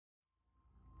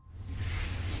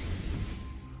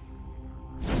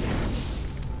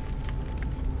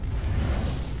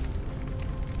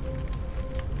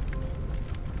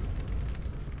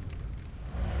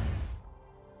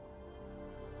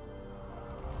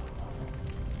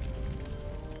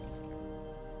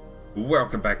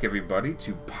Welcome back everybody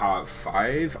to part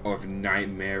 5 of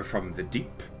Nightmare from the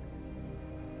Deep.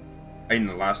 In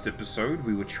the last episode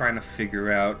we were trying to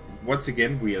figure out, once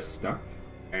again we are stuck,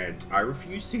 and I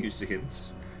refuse to use the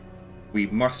hints. We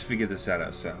must figure this out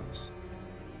ourselves.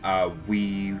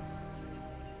 We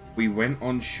went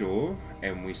on shore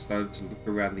and we started to look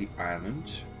around the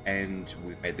island and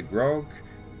we made the grog.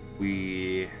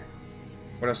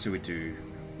 What else did we do?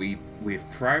 We've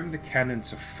primed the cannon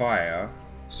to fire.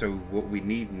 So what we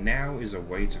need now is a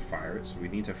way to fire it, so we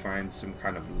need to find some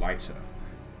kind of lighter.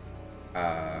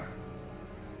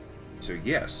 So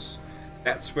yes,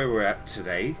 that's where we're at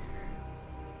today.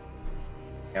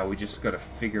 Now we just gotta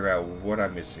figure out what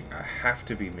I'm missing. I have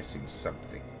to be missing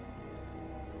something.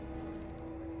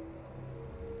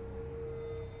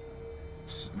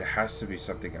 There has to be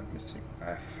something I'm missing.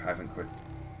 I haven't clicked.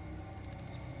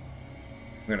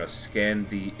 I'm gonna scan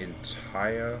the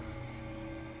entire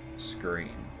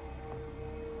screen.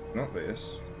 Not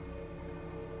this.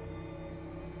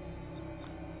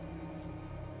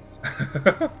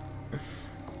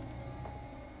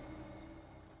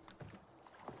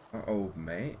 Uh-oh,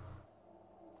 mate.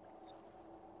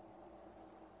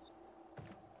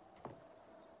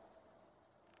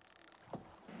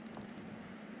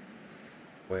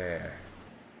 Where?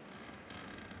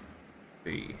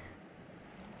 B.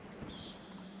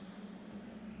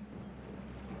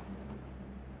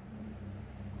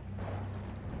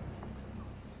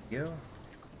 Yeah.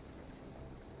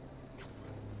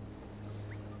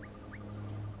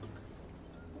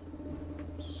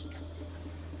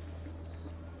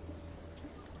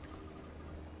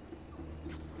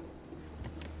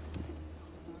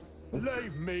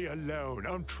 Leave me alone.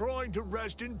 I'm trying to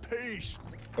rest in peace.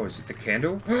 Oh, is it the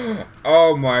candle?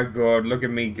 Oh my god, look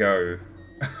at me go.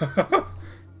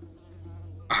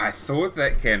 I thought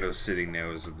that candle sitting there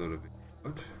was a little bit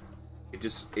odd.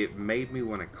 It made me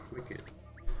want to click it.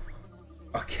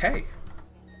 Okay.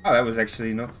 Oh, that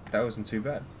wasn't too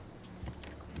bad.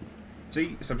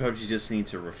 See, sometimes you just need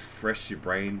to refresh your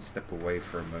brain, step away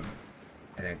for a moment,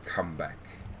 and then come back.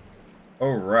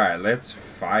 Alright, let's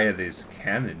fire this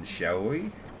cannon, shall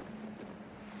we?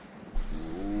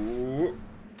 Ooh.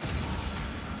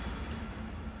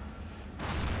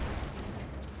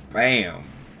 Bam!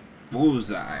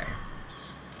 Bullseye!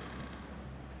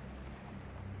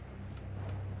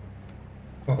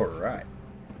 Alright.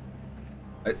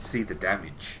 Let's see the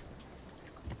damage.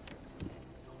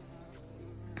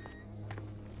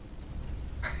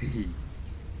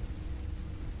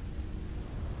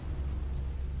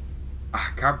 I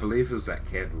can't believe it was that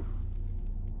candle.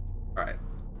 Alright.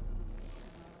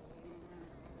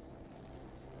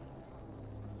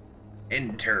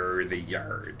 Enter the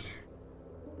yard.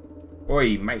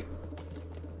 Oi, mate.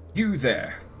 You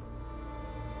there.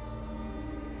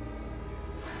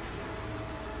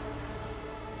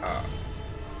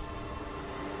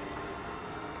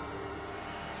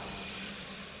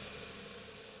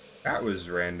 That was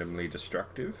randomly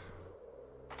destructive.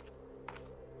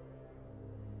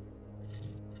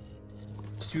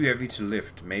 It's too heavy to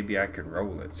lift. Maybe I can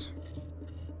roll it.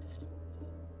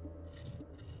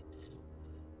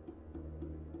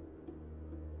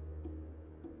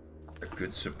 A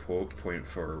good support point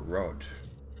for a rod.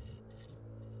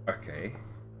 Okay.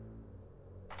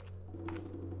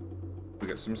 We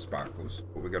got some sparkles.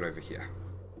 What we got over here?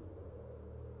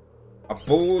 A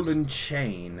ball and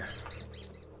chain.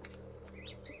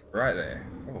 Right there.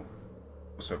 Oh.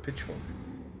 Also a pitchfork.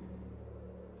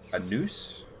 A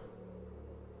noose.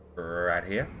 Right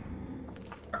here.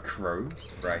 A crow.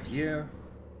 Right here.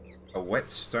 A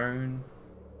whetstone.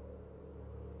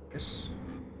 This.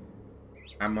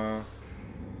 Hammer.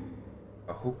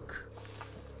 A hook.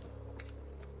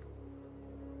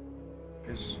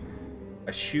 There's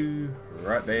a shoe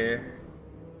right there.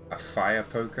 A fire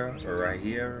poker right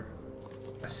here.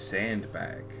 A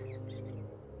sandbag.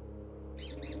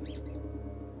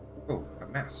 Oh, a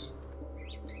mouse.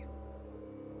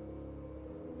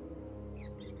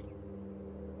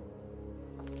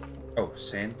 Oh,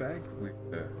 sandbag with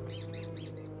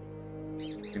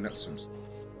picking up some.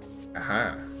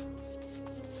 Aha.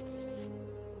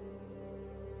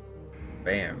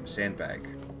 Bam, sandbag.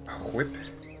 A whip.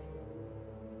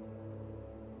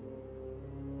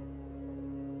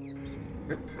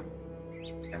 Whip.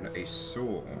 And a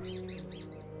saw.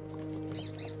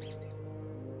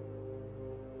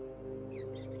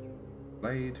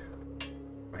 Blade.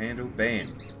 Handle.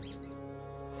 Bam.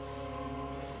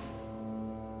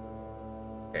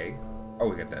 Okay. Oh,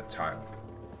 we got that tile.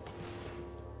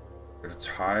 Got a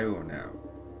tile now.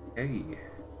 Hey.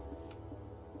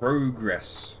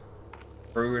 Progress.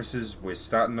 We're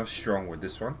starting off strong with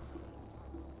this one.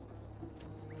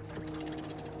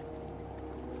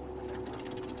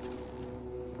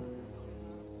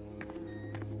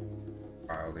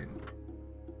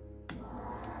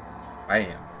 I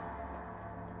am.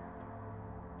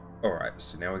 Alright,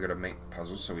 so now we gotta make the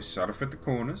puzzle. So we start off at the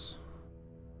corners.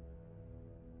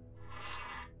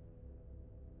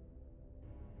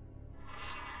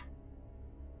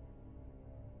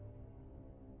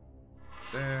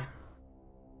 There.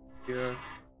 Here.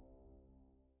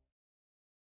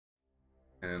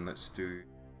 And then let's do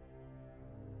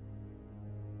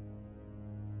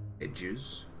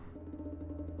edges.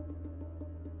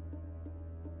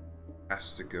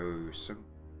 Has to go some.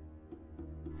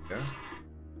 Yeah.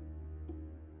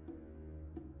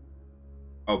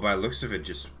 Oh, by the looks of it,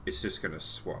 it's just gonna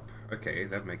swap. Okay,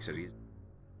 that makes it easy.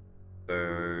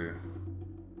 So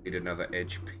need another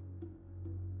edge piece.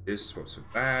 This swaps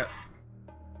with that.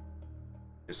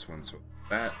 This one swaps with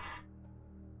that.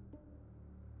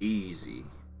 Easy.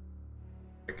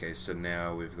 Okay, so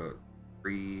now we've got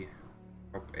 3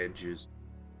 top edges.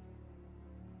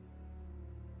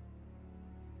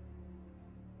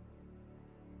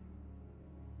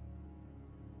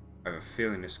 I have a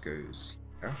feeling this goes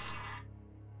here.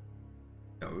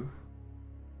 No.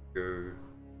 Go.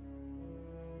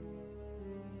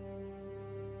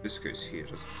 This goes here,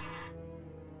 doesn't it?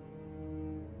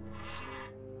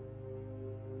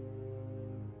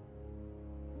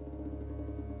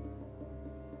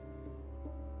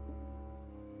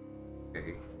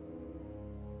 Okay.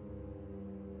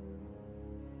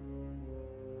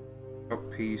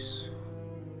 Top piece.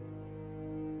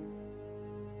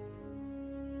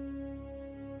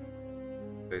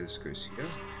 So this goes here.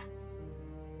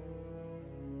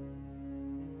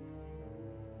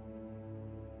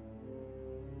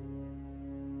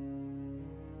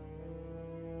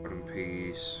 Bottom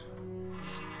piece.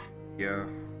 Here.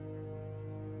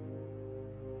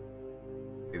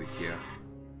 Maybe here.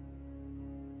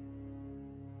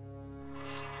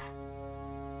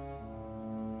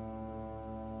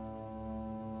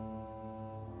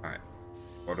 Alright.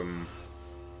 Bottom.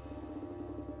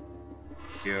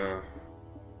 Here.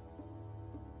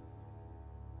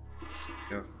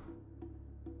 Yep.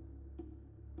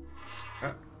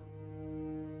 Ah.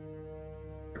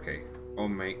 Okay, I'll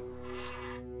make.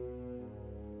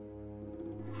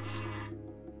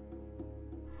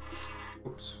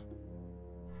 Oops.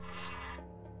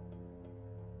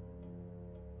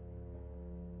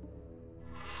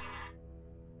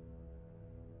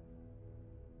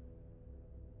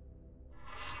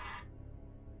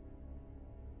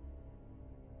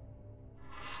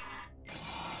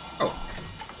 Oh.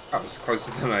 That was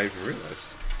closer than I even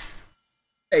realized.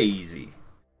 Easy.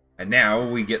 And now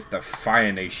we get the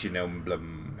Fire Nation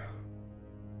emblem.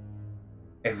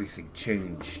 Everything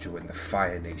changed when the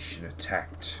Fire Nation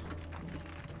attacked.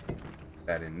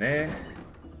 That in there.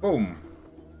 Boom.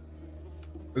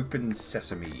 Open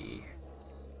sesame.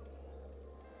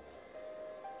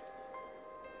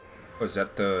 Was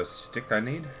that the stick I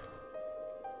need?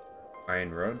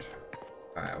 Iron rod.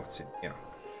 Alright, what's in here?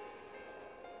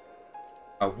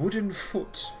 A wooden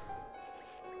foot.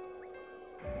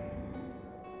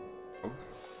 Oh.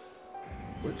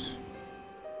 Wood.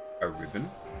 A ribbon.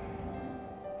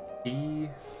 Key.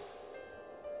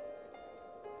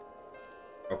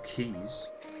 Oh,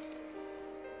 keys.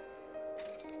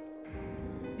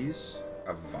 Keys.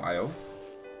 A vial.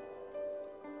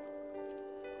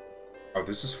 Oh,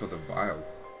 this is for the vial.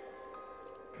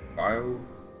 Vial.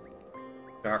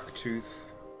 Dark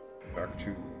tooth. Dark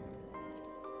tooth.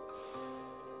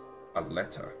 A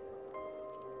letter.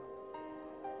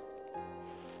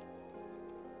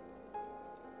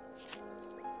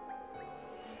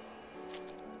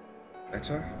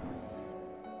 Letter.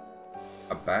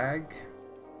 A bag.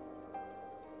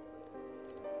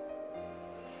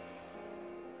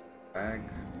 Bag.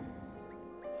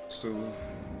 So.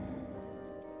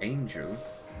 Angel.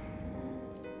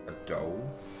 A doll.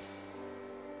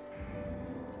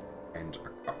 And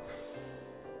a cup.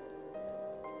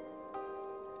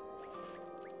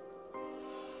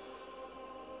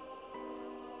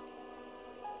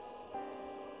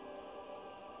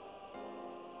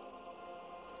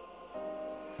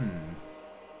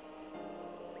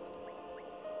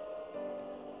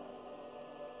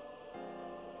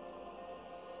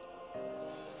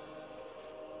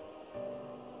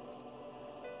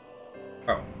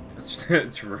 Oh, it's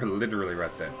literally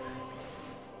right there.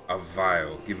 A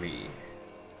vial, give me.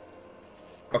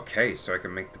 Okay, so I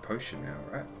can make the potion now,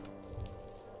 right?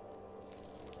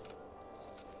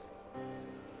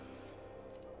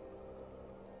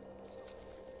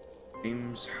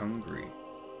 Seems hungry.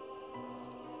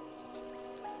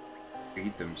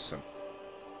 Feed them some.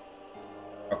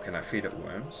 Oh, can I feed it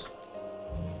worms?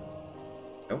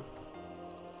 Nope.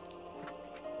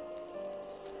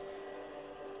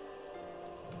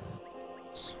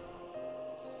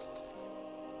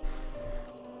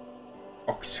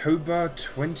 October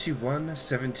 21,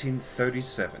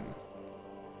 1737.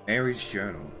 Mary's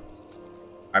journal.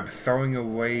 I'm throwing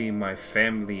away my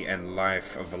family and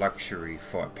life of luxury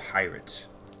for a pirate.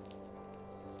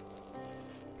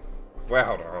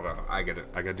 Well, hold on. I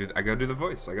gotta do the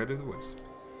voice.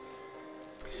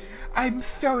 I'm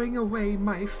throwing away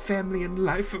my family and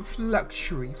life of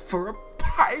luxury for a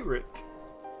pirate.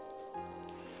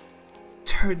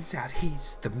 Turns out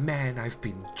he's the man I've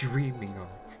been dreaming of.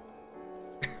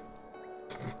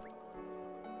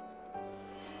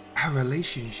 Our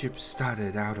relationship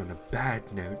started out on a bad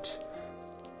note,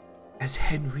 as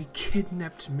Henry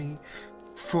kidnapped me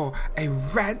for a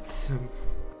ransom.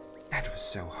 That was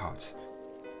so hot.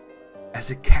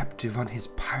 As a captive on his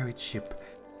pirate ship,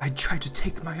 I tried to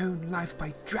take my own life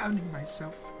by drowning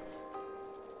myself,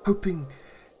 hoping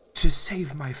to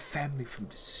save my family from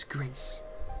disgrace.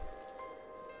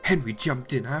 Henry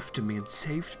jumped in after me and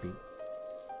saved me.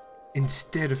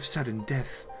 Instead of sudden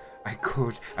death, I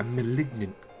caught a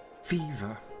malignant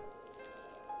fever.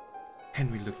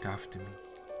 Henry looked after me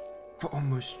for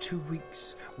almost 2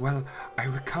 weeks while I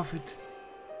recovered.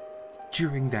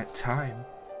 During that time,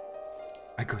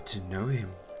 I got to know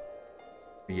him.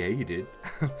 Yeah, you did.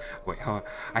 Wait, hold on.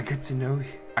 I got to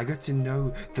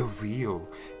know the real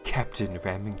Captain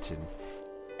Remington,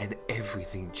 and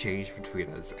everything changed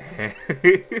between us.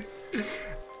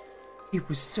 He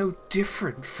was so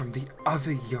different from the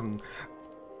other young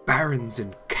barons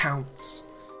and counts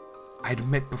I'd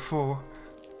met before.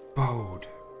 Bold,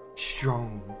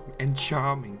 strong, and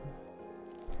charming.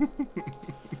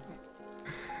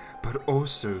 But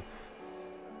also,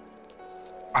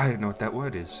 I don't know what that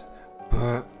word is,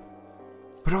 but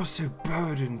also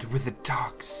burdened with a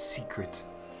dark secret.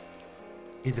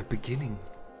 In the beginning,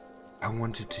 I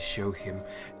wanted to show him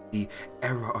the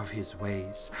error of his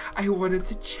ways. I wanted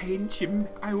to change him.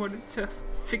 I wanted to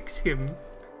fix him.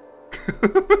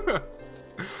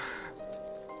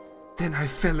 Then I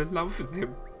fell in love with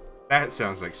him. That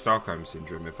sounds like Stockholm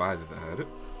Syndrome if I've ever heard it.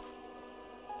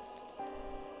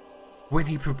 When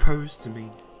he proposed to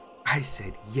me, I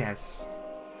said yes.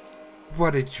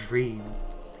 What a dream.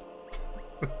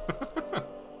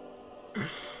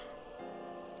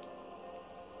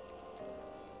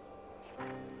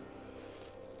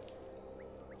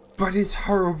 But his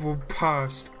horrible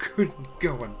past couldn't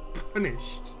go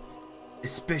unpunished.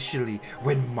 Especially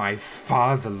when my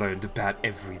father learned about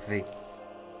everything.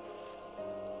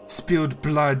 Spilled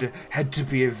blood had to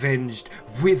be avenged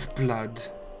with blood.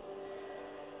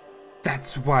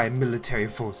 That's why military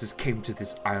forces came to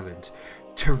this island,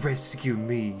 to rescue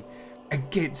me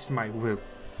against my will.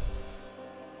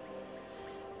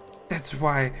 That's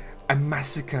why a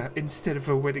massacre instead of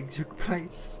a wedding took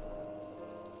place.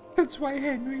 That's why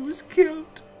Henry was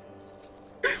killed.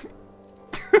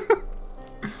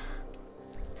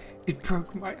 It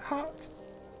broke my heart.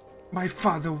 My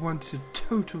father wanted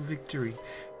total victory,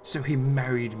 so he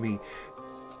married me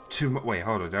to my... Wait,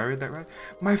 hold on, did I read that right?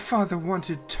 My father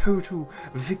wanted total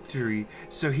victory,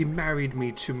 so he married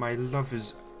me to my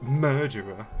lover's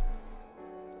murderer.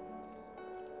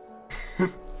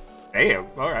 Damn,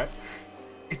 alright.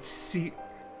 It sealed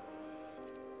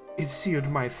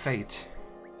my fate,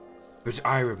 but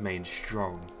I remained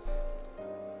strong.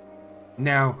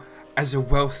 Now, as a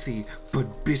wealthy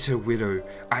but bitter widow,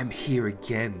 I'm here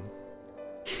again.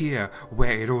 Here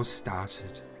where it all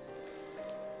started.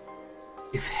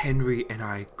 If Henry and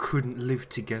I couldn't live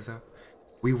together,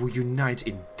 we will unite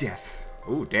in death.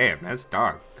 Oh damn, that's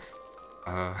dark.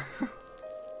 I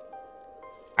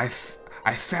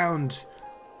founded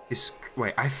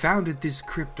this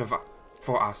crypt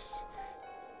for us.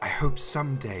 I hope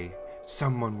someday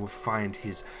someone will find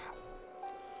his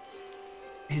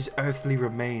earthly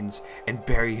remains and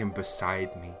bury him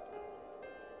beside me.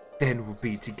 Then we'll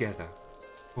be together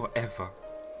forever.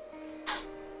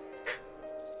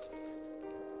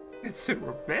 It's so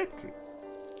romantic.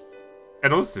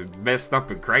 And also messed up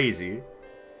and crazy.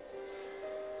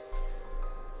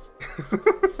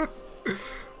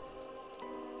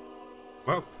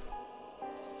 Well.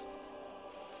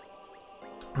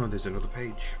 Oh, there's another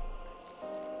page.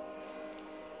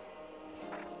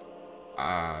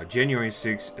 January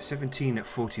 6,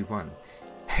 1741.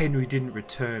 Henry didn't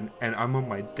return, and I'm on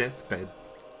my deathbed.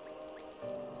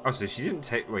 Oh, so she didn't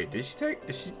take... Wait, did she take...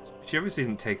 She obviously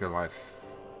didn't take her life.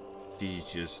 She's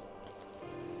just...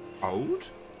 old?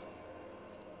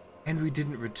 Henry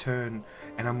didn't return,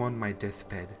 and I'm on my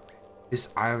deathbed. This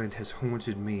island has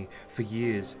haunted me for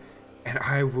years, and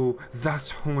I will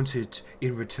thus haunt it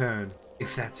in return,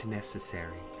 if that's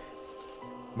necessary.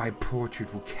 My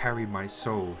portrait will carry my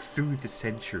soul through the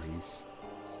centuries.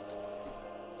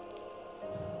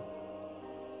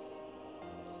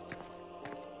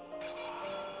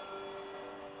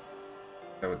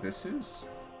 that what this is?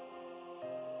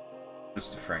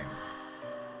 Just a frame.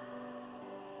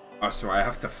 Oh, so I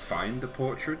have to find the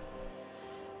portrait?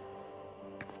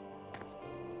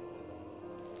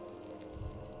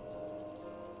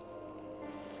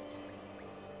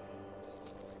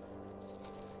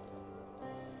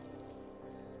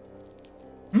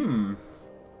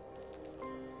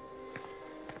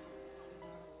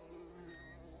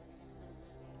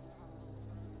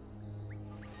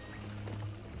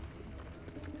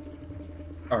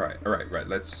 Right.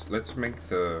 Let's make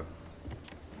the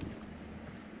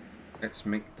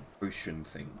potion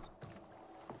thing.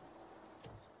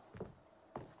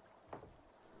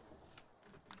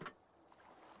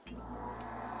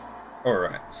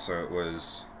 Alright, so it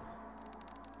was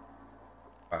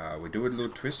we do a little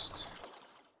twist.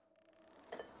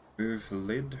 Move the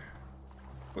lid.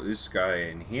 Put this guy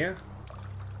in here.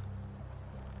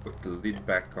 Put the lid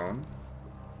back on.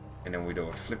 And then we do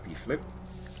a flippy flip.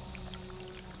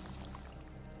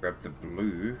 Grab the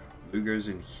blue. Blue goes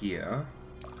in here.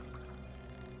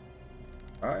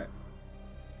 Alright.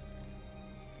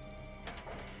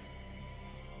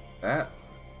 That.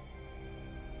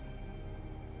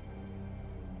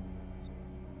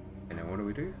 And then what do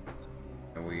we do?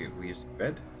 And we use the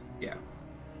red? Yeah.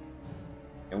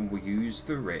 And we use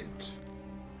the red.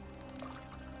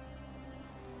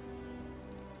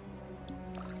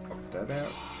 Pop that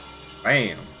out.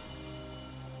 Bam!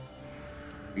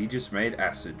 We just made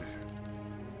acid.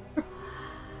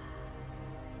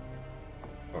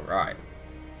 Alright.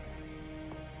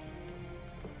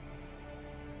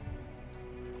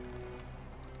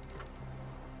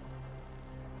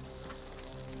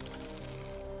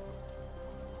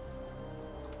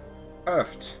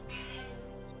 Perfect.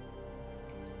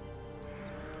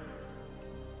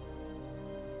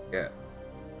 Yeah.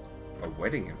 A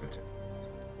wedding invitation.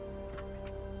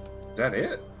 Is that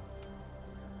it?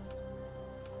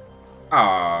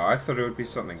 Ah, I thought it would be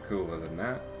something cooler than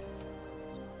that.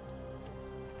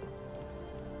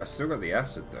 I still got the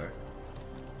acid though.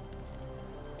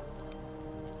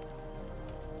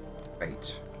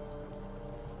 Bait.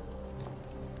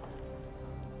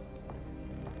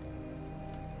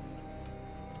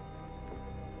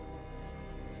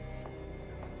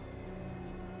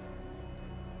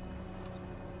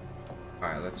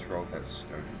 Alright, let's roll that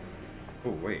stone.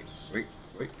 Oh, wait.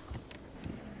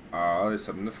 Ah, there's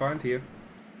something to find here.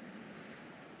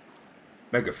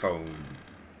 Megaphone.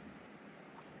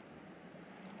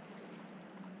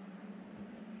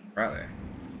 Right there.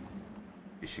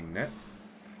 Fishing net.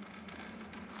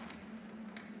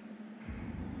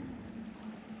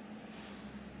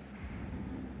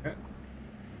 Yeah.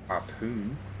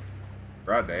 Harpoon.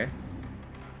 Right there.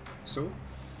 So.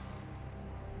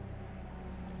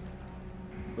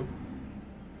 Oh.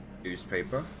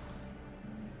 Newspaper.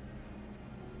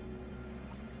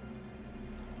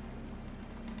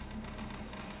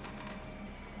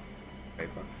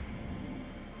 Paper.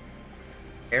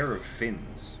 Pair of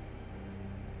fins.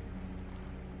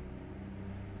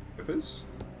 Rippers.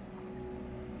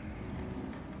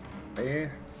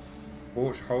 There.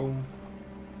 Porthole.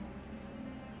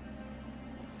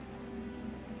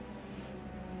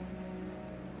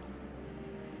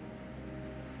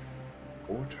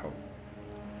 Porthole.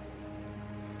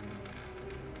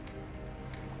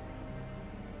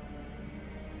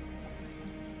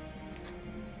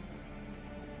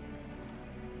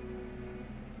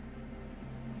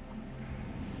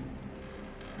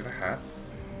 Get a hat.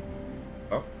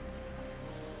 Oh.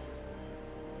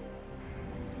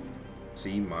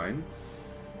 See mine.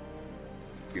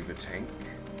 Scuba tank.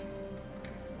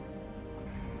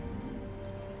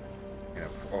 Yeah,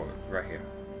 oh, right here.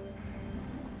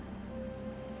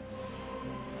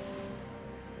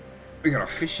 We got a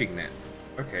fishing net.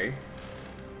 Okay.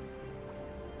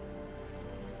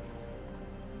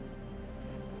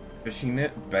 Fishing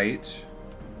net, bait,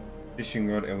 fishing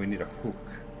rod, and we need a hook.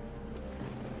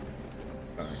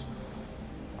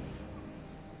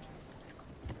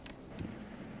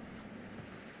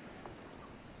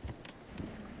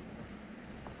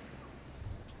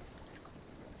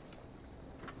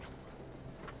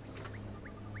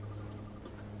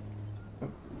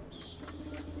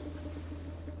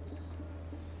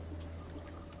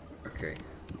 Okay.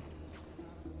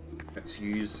 Let's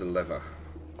use the lever.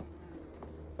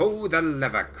 Oh, the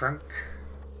lever crank.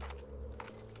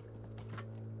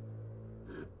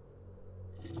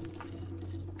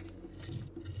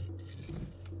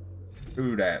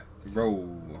 Do that.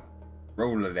 Roll.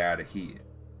 Roll it out of here.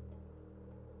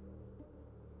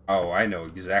 Oh, I know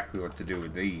exactly what to do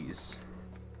with these.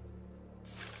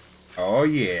 Oh,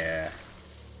 yeah.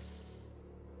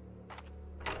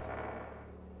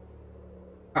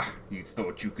 Ah, you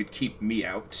thought you could keep me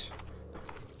out.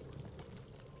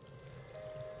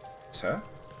 Sir?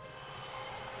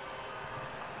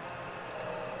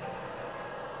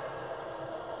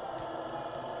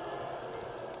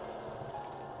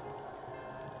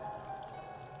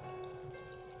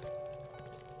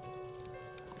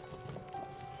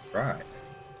 Right.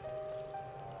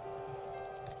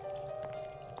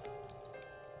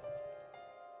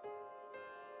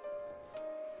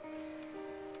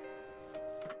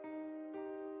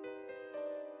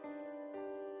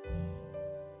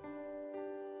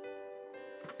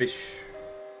 Fish.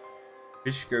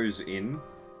 Fish goes in.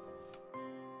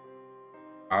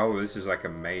 Oh, this is like a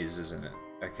maze, isn't it?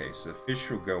 Okay, so fish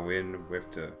will go in. We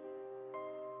have to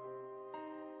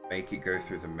make it go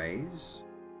through the maze.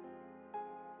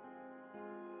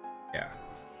 Yeah.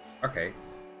 Okay.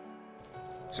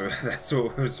 So that's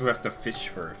all. So we have to fish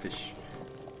for a fish.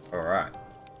 Alright.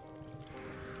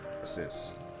 What's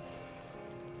this?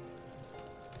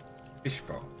 Fish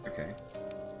bowl. Okay.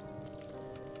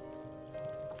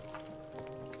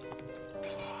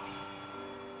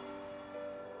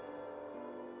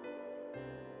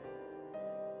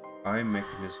 Eye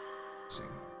mechanism.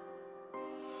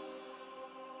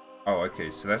 Oh, okay.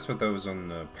 So that's what that was on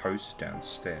the post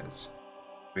downstairs.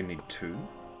 We need 2.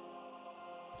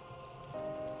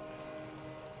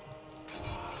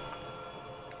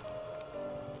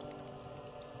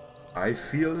 I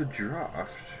feel a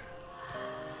draft.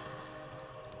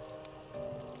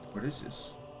 What is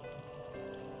this?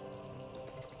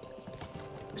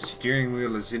 The steering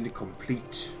wheel is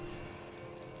incomplete.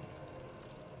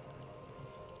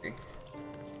 Okay.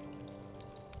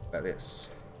 About this.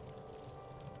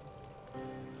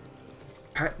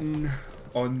 Pattern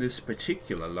on this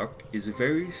particular lock is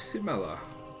very similar.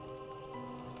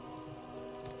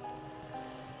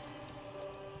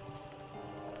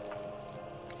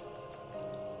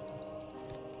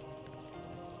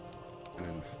 And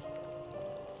then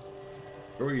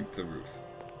destroyed the roof.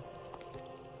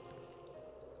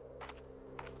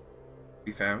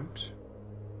 We found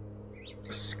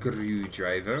a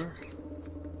screwdriver,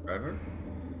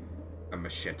 a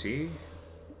machete,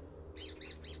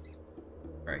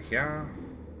 right here,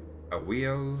 a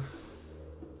wheel,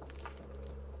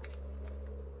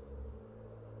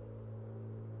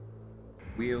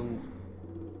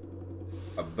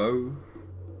 a bow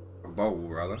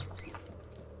rather,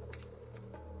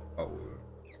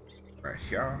 right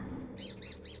here,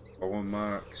 bow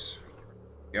marks,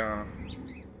 yeah,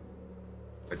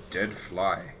 a dead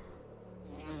fly.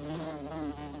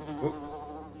 Oh.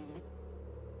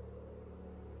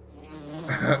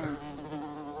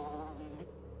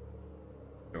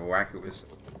 Whack it with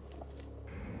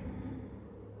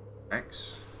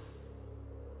axe.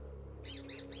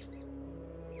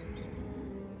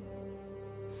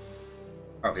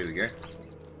 Oh, here we go.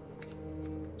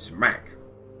 Smack.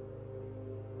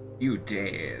 You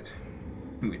dead.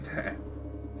 With that.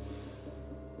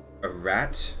 A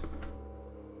rat.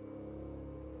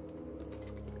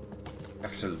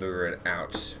 Have to lure it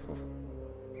out.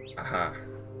 Aha.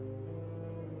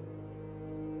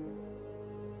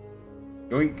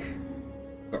 Yoink.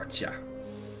 Gotcha.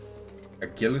 A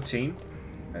guillotine.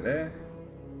 Right there.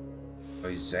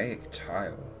 Mosaic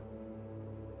tile.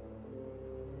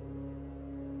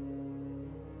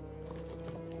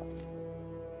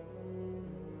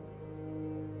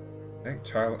 Mosaic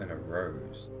tile and a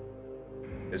rose.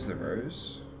 Is the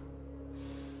rose?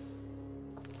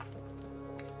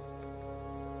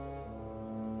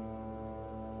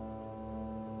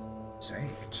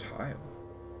 Mosaic tile.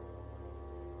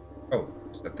 Oh,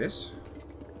 is that this?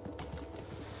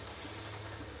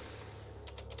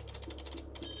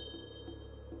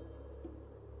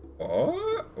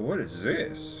 What? What is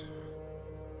this?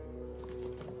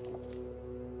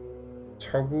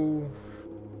 Toggle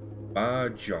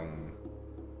Mahjong.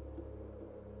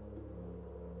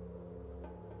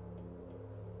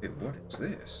 Hey, what is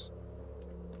this?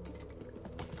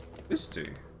 This do?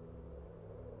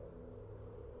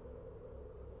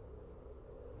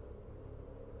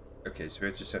 Okay, so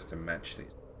we just have to match these.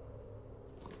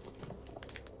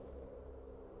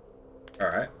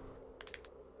 Alright.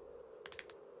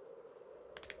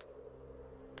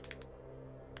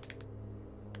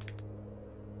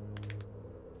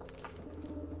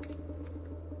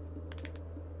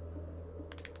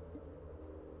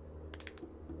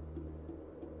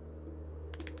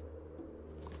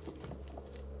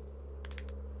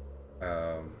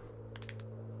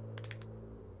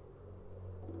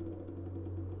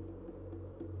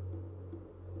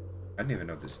 I don't even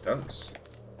know what this does.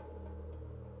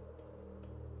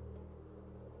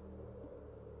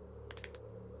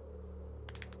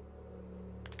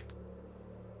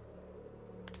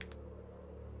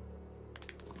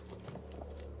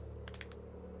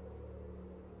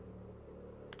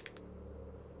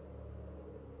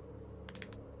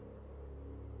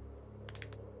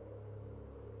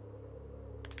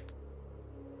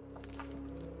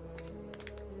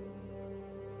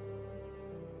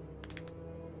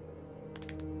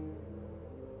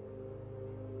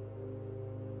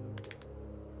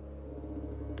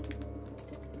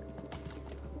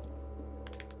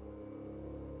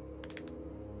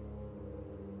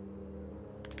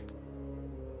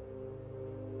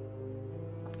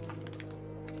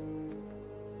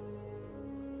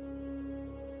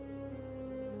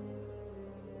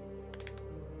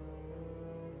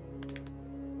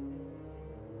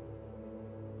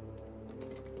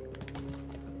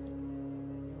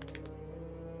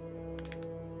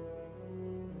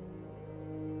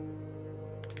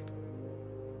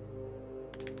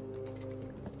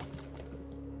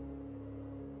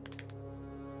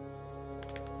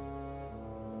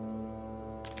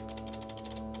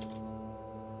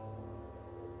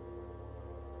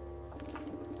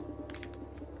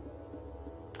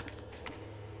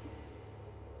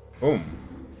 Boom.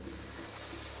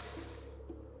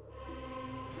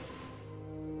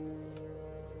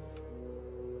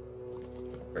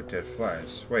 Got dead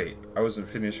flies. Wait, I wasn't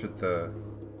finished with the...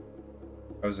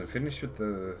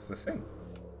 the thing.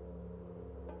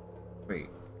 Wait,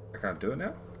 I can't do it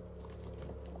now?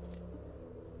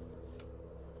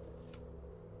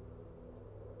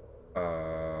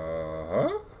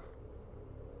 Huh?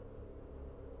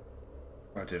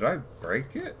 Oh, did I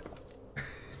break it?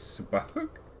 It's a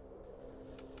bug?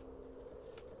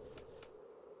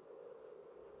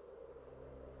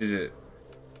 Did it...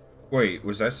 Wait,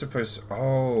 was I supposed...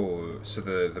 Oh, so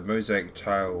the mosaic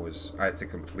tile was... I had to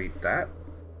complete that?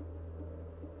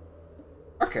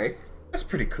 Okay, that's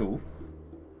pretty cool.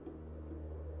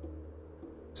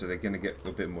 So they're gonna get a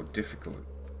little bit more difficult.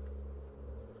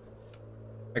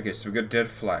 Okay, so we got dead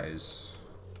flies.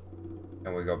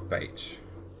 And we got bait.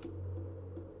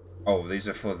 Oh, these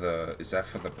are for the... Is that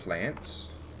for the plants?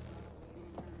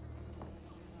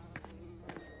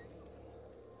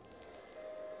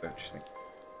 Interesting.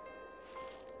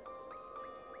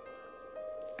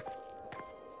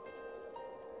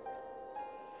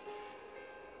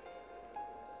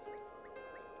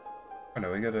 Oh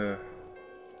no, we got a...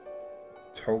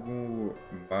 Toggle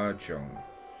Mahjong.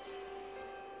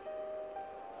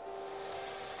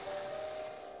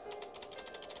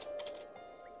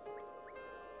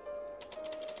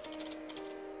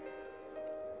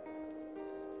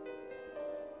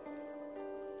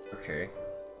 Okay.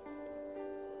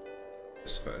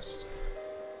 This first.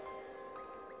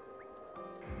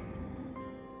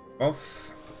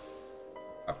 Off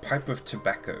a pipe of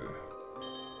tobacco.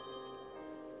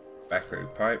 Tobacco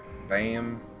pipe.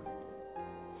 Bam.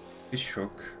 Fish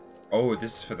hook. Oh,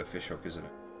 this is for the fish hook, isn't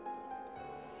it?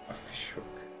 A fish hook.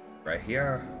 Right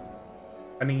here.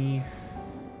 Honey.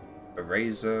 A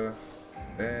razor.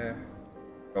 There.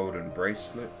 Golden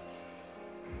bracelet.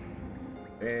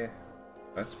 There.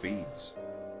 That's beads.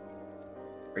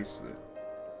 Bracelet.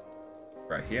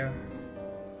 Right here.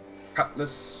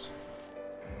 Cutlass.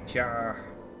 Tia.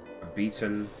 A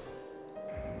beetle.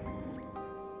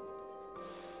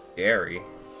 Diary.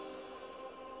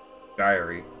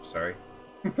 Diary. Sorry.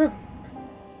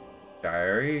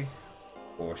 Diary.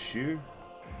 Horseshoe.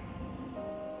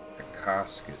 A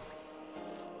casket.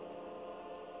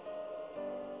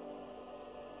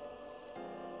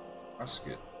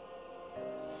 Casket.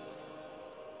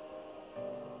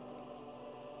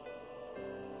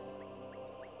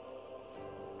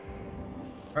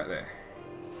 Right there.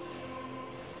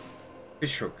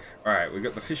 Fish hook. Alright, we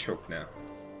got the fish hook now.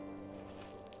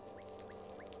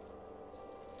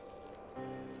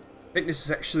 I think this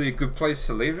is actually a good place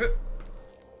to leave it.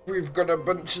 We've got a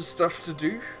bunch of stuff to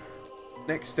do.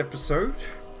 Next episode.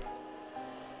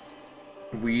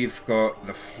 We've got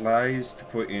the flies to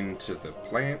put into the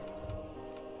plant.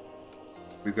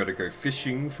 We've got to go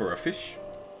fishing for a fish.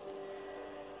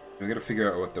 We've got to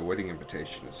figure out what the wedding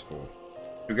invitation is for.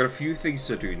 We've got a few things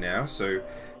to do now, so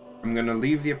I'm going to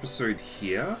leave the episode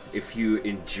here. If you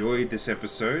enjoyed this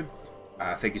episode,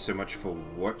 thank you so much for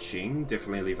watching.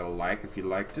 Definitely leave a like if you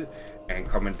liked it, and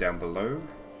comment down below.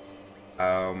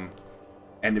 And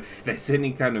if there's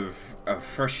any kind of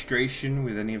frustration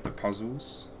with any of the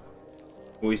puzzles,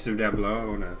 voice them down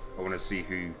below. I wanna see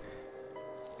who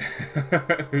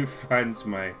who finds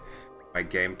my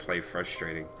gameplay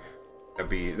frustrating.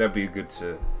 That'd be good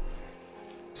to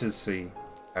see.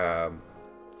 I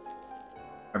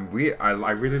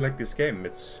really like this game.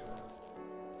 It's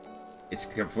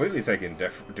completely taken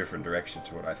different direction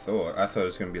to what I thought. I thought it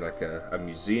was going to be like a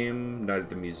museum, Night at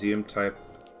the Museum type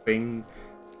thing.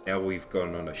 Now we've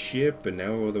gone on a ship, and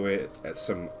now we're all the way at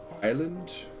some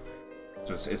island.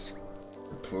 So it's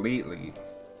completely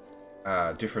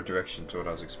different direction to what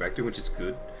I was expecting, which is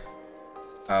good.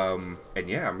 And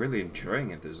yeah, I'm really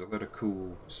enjoying it. There's a lot of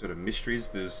cool sort of mysteries.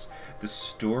 There's the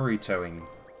storytelling,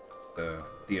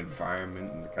 the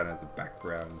environment, and kind of the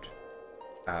background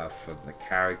for the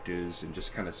characters, and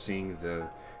just kind of seeing the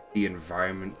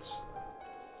environments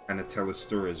kind of tell a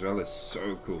story as well is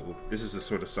so cool. This is the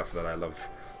sort of stuff that I love.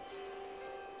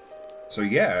 So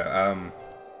yeah,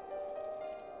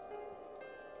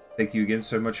 thank you again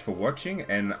so much for watching,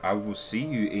 and I will see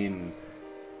you in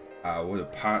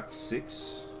part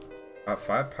 6, part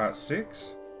 5, part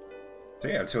 6. So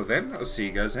yeah, until then, I'll see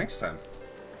you guys next time.